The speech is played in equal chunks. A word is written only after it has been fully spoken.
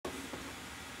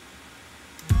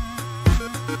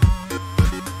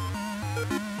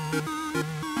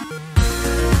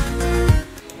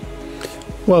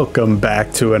Welcome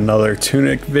back to another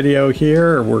Tunic video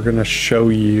here. We're going to show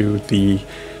you the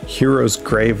hero's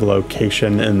grave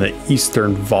location in the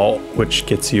eastern vault, which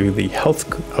gets you the health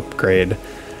upgrade.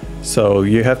 So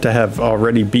you have to have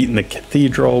already beaten the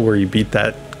cathedral where you beat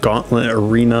that gauntlet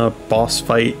arena boss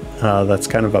fight. That's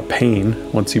kind of a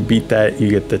pain. Once you beat that, you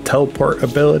get the teleport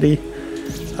ability.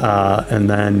 And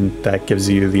then that gives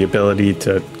you the ability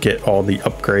to get all the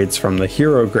upgrades from the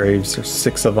hero graves. There's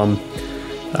 6 of them.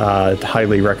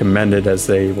 Highly recommended as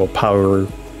they will power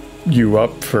you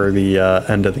up for the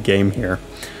end of the game here.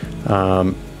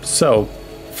 So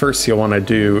first you'll want to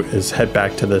do is head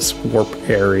back to this warp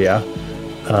area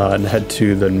and head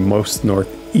to the most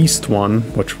northeast one,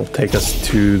 which will take us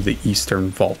to the eastern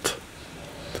vault.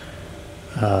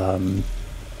 And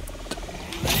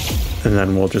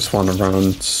then we'll just want to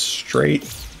run straight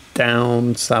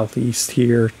down southeast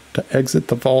here to exit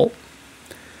the vault.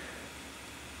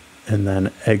 And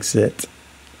then exit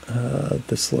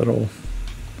this little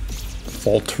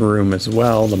vault room as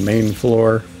well, the main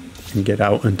floor, and get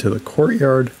out into the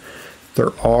courtyard.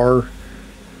 There are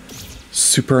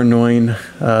super annoying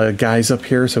guys up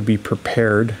here, so be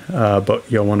prepared. But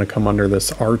you'll want to come under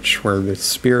this arch where the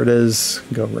spirit is,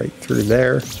 go right through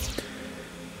there.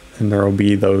 And there will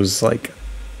be those like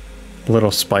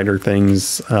little spider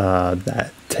things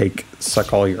that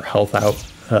suck all your health out.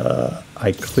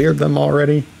 I cleared them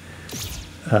already.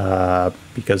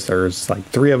 Because there's like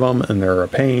 3 of them and they're a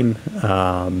pain.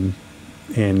 And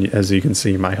as you can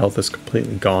see, my health is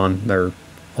completely gone. They're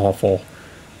awful.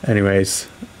 Anyways,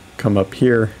 come up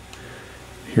here.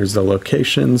 Here's the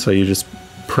location. So you just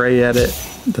pray at it,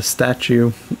 the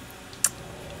statue,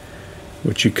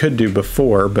 which you could do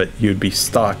before, but you'd be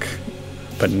stuck.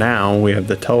 But now we have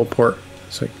the teleport.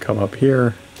 So you can come up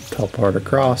here, teleport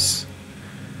across,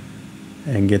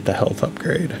 and get the health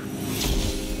upgrade.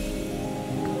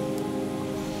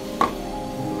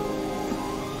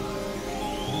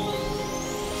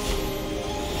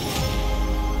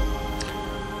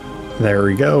 There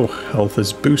we go. Health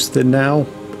is boosted now.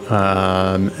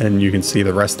 And you can see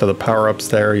the rest of the power-ups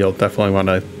there. You'll definitely want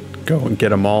to go and get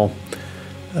them all.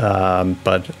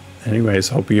 But anyways,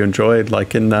 hope you enjoyed.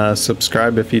 Like and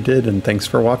subscribe if you did. And thanks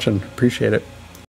for watching. Appreciate it.